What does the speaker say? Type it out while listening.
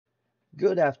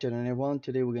Good afternoon, everyone.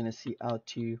 Today we're going to see how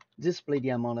to display the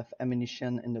amount of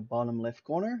ammunition in the bottom left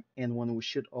corner and when we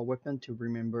shoot our weapon to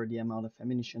remember the amount of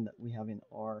ammunition that we have in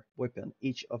our weapon,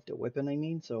 each of the weapon I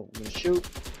mean. So I'm going to shoot,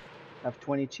 have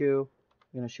 22,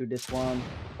 I'm going to shoot this one,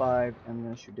 5, and I'm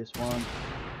going to shoot this one,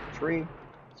 3.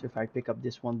 So if I pick up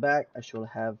this one back, I should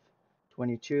have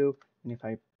 22, and if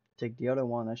I take the other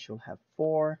one, I should have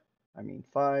 5,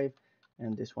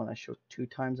 and this one I shot 2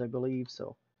 times, I believe,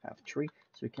 so have 3.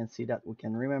 So you can see that we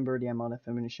can remember the amount of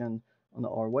ammunition on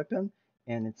our weapon,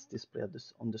 and it's displayed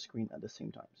on the screen at the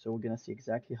same time. So we're gonna see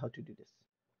exactly how to do this.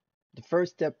 The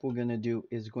first step we're gonna do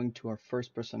is going to our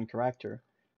first person character,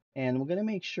 and we're gonna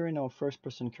make sure in our first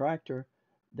person character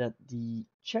that the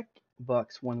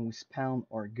checkbox when we spawn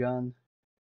our gun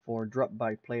for drop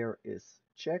by player is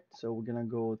checked. So we're gonna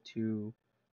go to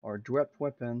our drop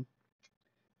weapon,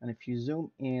 and if you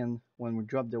zoom in when we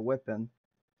drop the weapon,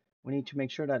 we need to make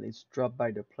sure that it's dropped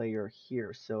by the player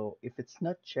here. So if it's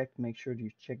not checked, make sure you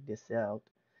check this out,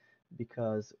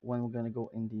 because when we're gonna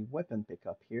go in the weapon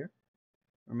pickup here,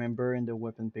 remember in the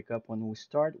weapon pickup when we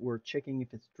start, we're checking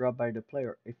if it's dropped by the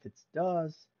player. If it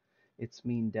does, it's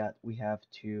mean that we have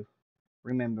to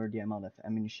remember the amount of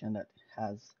ammunition that it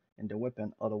has in the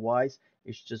weapon. Otherwise,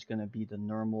 it's just gonna be the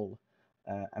normal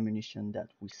ammunition that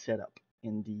we set up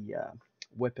in the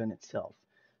weapon itself.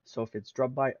 So if it's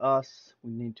dropped by us,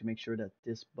 we need to make sure that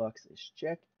this box is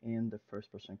checked in the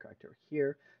first person character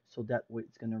here, so that way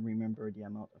it's gonna remember the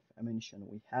amount of ammunition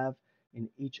we have in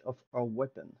each of our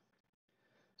weapon.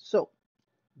 So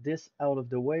this out of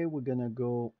the way, we're gonna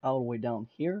go all the way down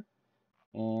here,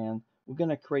 and we're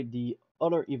gonna create the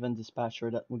other event dispatcher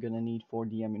that we're gonna need for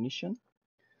the ammunition.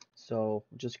 So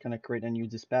we're just gonna create a new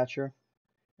dispatcher,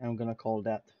 and I'm gonna call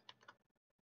that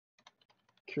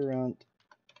current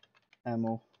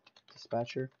ammo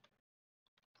dispatcher.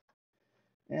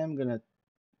 And I'm gonna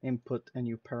input a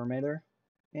new parameter,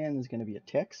 and it's gonna be a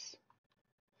text.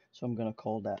 So I'm gonna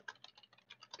call that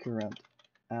current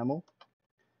ammo.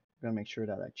 I'm gonna make sure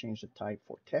that I change the type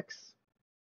for text,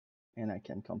 and I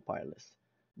can compile this.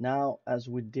 Now, as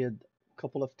we did a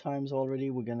couple of times already,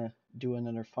 we're gonna do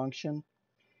another function,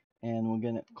 and we're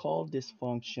gonna call this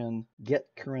function get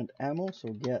current ammo.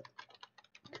 So get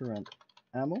current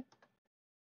ammo.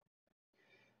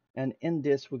 And in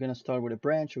this, we're gonna start with a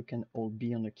branch. We can hold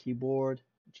B on the keyboard,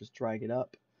 just drag it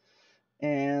up.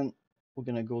 And we're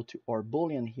gonna go to our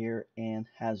boolean here and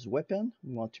has weapon.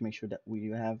 We want to make sure that we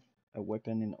have a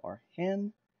weapon in our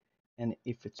hand. And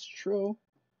if it's true,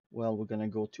 well, we're gonna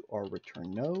go to our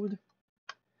return node.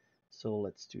 So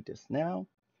let's do this now.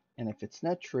 And if it's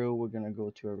not true, we're gonna go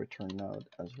to a return node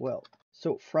as well.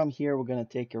 So from here, we're gonna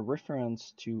take a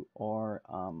reference to our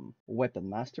weapon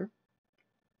master.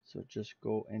 So just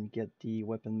go and get the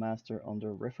weapon master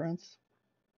under reference.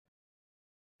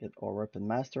 Get our weapon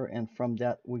master, and from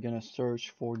that we're gonna search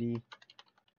for the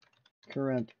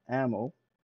current ammo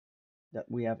that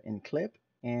we have in clip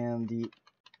and the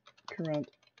current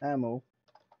ammo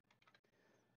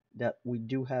that we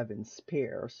do have in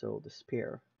spare, so the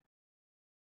spare.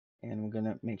 And we're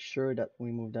gonna make sure that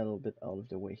we move that a little bit out of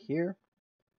the way here.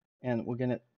 And we're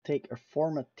gonna take a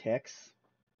format text.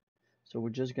 So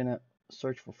we're just gonna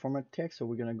search for format text. So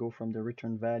we're gonna go from the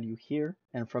return value here,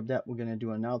 and from that we're gonna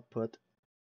do an output.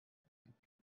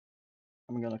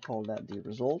 I'm gonna call that the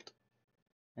result,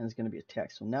 and it's gonna be a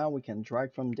text. So now we can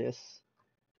drag from this,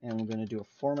 and we're gonna do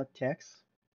a format text.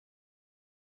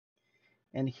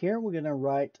 And here we're gonna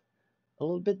write a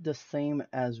little bit the same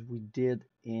as we did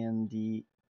in the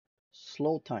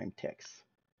slow time text.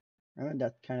 Remember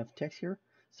that kind of text here?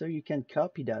 So you can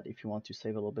copy that if you want to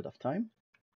save a little bit of time.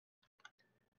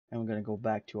 And we're going to go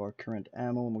back to our current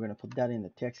ammo, and we're going to put that in the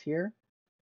text here.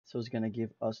 So it's going to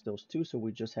give us those two. So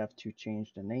we just have to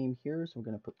change the name here. So we're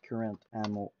going to put current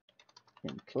ammo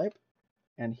in clip.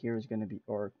 And here is going to be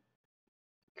our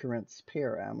current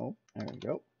spare ammo. There we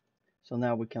go. So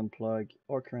now we can plug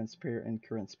our current spare and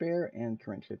current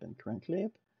clip and current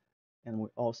clip. And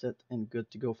we're all set and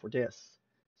good to go for this.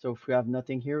 So if we have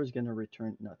nothing here, it's going to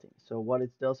return nothing. So what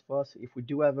it does for us, if we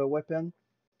do have a weapon,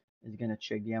 it's going to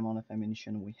check the amount of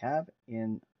ammunition we have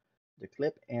in the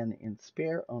clip and in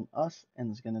spare on us,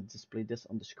 and it's going to display this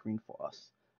on the screen for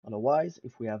us. Otherwise,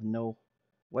 if we have no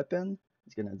weapon,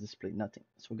 it's going to display nothing.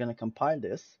 So we're going to compile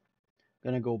this.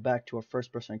 We're going to go back to our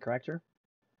first person character,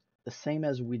 the same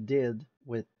as we did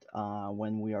with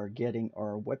when we are getting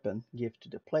our weapon give to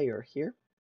the player here.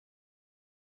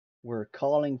 We're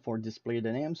calling for display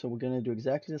the name, so we're going to do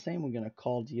exactly the same. We're going to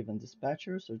call the event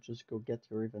dispatcher, so just go get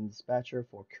your event dispatcher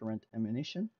for current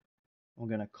ammunition. We're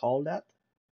going to call that.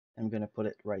 I'm going to put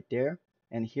it right there.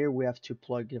 And here we have to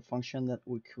plug the function that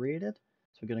we created.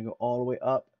 So we're gonna go all the way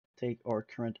up, take our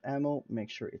current ammo, make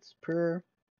sure it's pure,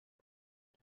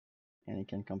 and it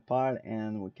can compile,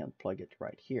 and we can plug it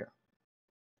right here.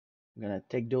 We're gonna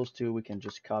take those two, we can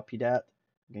just copy that.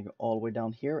 We're gonna go all the way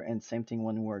down here, and same thing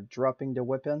when we're dropping the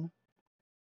weapon.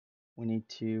 We need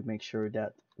to make sure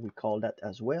that we call that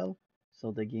as well,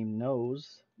 so the game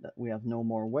knows that we have no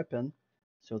more weapon,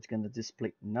 so it's gonna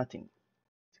display nothing.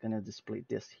 It's gonna display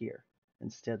this here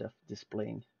instead of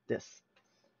displaying this.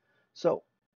 So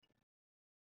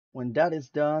when that is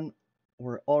done,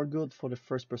 we're all good for the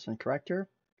first person character.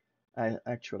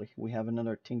 Actually, we have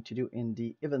another thing to do in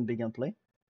the event begin play.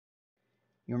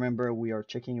 You remember we are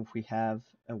checking if we have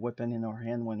a weapon in our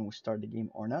hand when we start the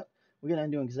game or not. We're gonna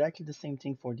do exactly the same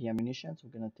thing for the ammunition. So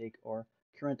we're gonna take our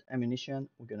current ammunition,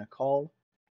 we're gonna call,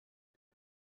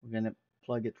 we're gonna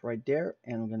plug it right there,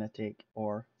 and we're gonna take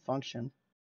our function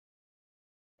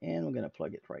and we're gonna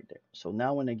plug it right there. So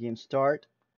now when the game starts,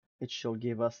 it should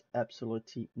give us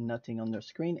absolutely nothing on the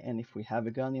screen, and if we have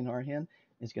a gun in our hand,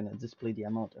 it's gonna display the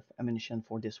amount of ammunition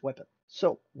for this weapon.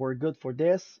 So we're good for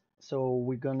this. So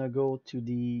we're gonna go to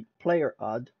the player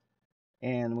HUD,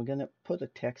 and we're gonna put a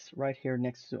text right here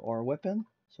next to our weapon.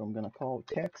 So I'm gonna call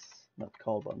text, not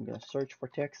call, but I'm gonna search for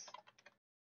text,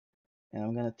 and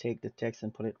I'm gonna take the text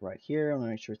and put it right here. I'm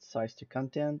gonna make sure it's size to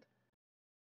content.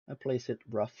 I place it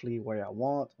roughly where I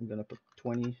want. I'm gonna put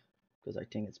 20 because I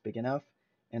think it's big enough.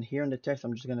 And here in the text,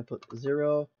 I'm just gonna put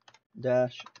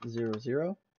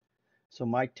 0-00. So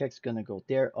my text is gonna go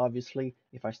there. Obviously,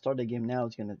 if I start the game now,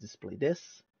 it's gonna display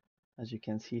this. As you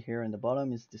can see here in the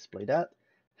bottom, it's display that.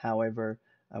 However,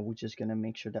 we're just gonna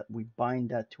make sure that we bind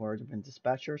that to our event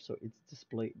dispatcher, so it's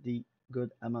display the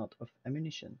good amount of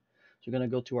ammunition. So we're gonna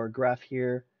go to our graph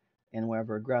here, and we have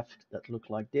a graph that look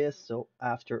like this. So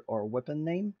after our weapon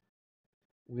name,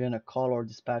 we're gonna call our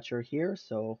dispatcher here.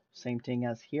 So same thing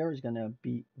as here is gonna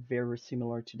be very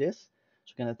similar to this.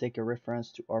 So we're gonna take a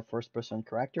reference to our first person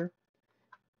character,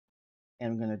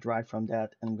 and I'm gonna drag from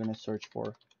that, and I'm gonna search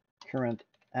for current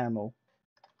ammo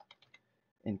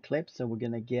in clip. So we're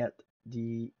gonna get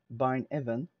the bind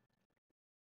event,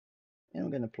 and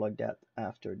we're gonna plug that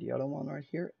after the other one right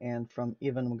here. And from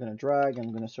event, we're gonna drag, and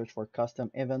I'm gonna search for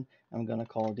custom event. I'm gonna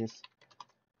call this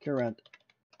current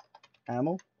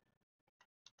ammo.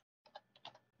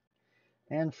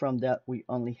 And from that, we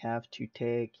only have to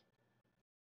take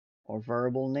our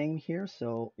variable name here.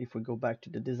 So if we go back to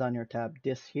the designer tab,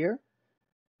 this here,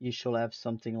 you should have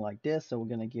something like this. So we're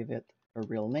gonna give it a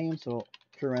real name. So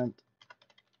current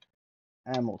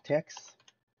ammo text.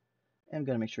 And I'm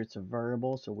gonna make sure it's a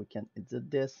variable so we can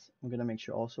edit this. I'm gonna make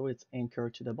sure also it's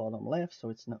anchored to the bottom left so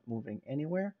it's not moving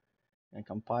anywhere. And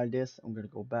compile this. I'm gonna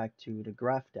go back to the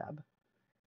graph tab.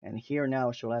 And here now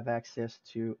I shall have access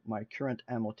to my current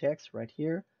ammo text right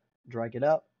here. Drag it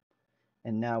up.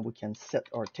 And now we can set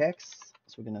our text.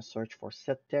 So we're gonna search for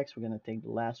set text. We're gonna take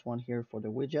the last one here for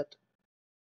the widget.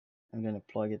 I'm gonna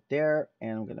plug it there,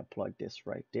 and I'm gonna plug this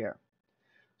right there.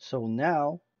 So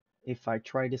now if I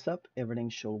try this up, everything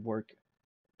should work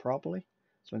properly.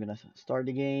 So I'm gonna start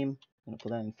the game. I'm gonna put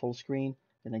that in full screen.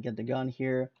 Then I get the gun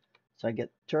here. So I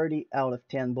get 30 out of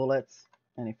 10 bullets.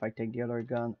 And if I take the other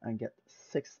gun, I get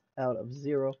 6 out of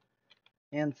 0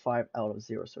 and 5 out of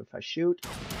 0. So if I shoot,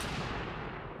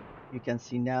 you can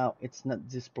see now it's not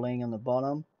displaying on the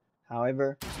bottom.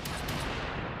 However,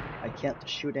 I can't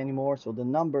shoot anymore, so the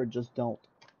number just don't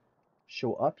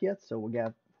show up yet. So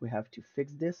we have to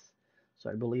fix this. So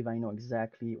I believe I know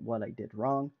exactly what I did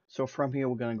wrong. So from here,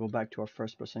 we're gonna go back to our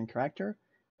first person character,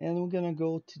 and we're gonna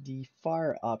go to the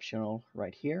fire optional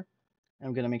right here.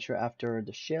 I'm gonna make sure after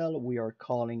the shell, we are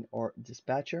calling our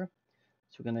dispatcher.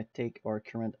 So we're gonna take our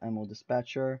current ammo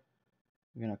dispatcher.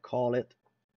 We're gonna call it,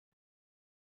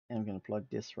 and we're gonna plug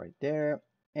this right there.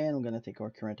 And we're gonna take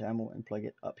our current ammo and plug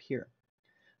it up here.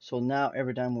 So now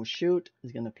every time we shoot,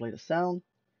 it's gonna play the sound.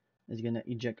 It's gonna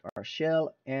eject our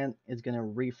shell, and it's gonna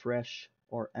refresh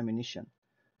our ammunition.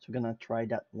 So we're gonna try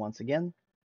that once again.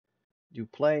 Do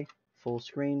play, full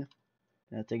screen.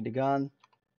 Gonna take the gun,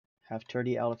 have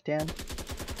 30 out of 10.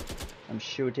 I'm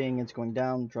shooting, it's going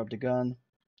down, drop the gun,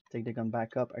 take the gun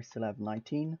back up, I still have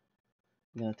 19.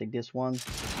 I'm gonna take this one,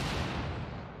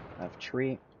 I have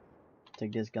 3.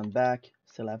 Take this gun back,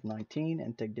 still have 19,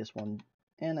 and take this one,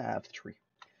 and I have 3.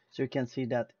 So you can see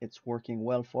that it's working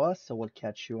well for us, so we'll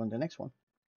catch you on the next one.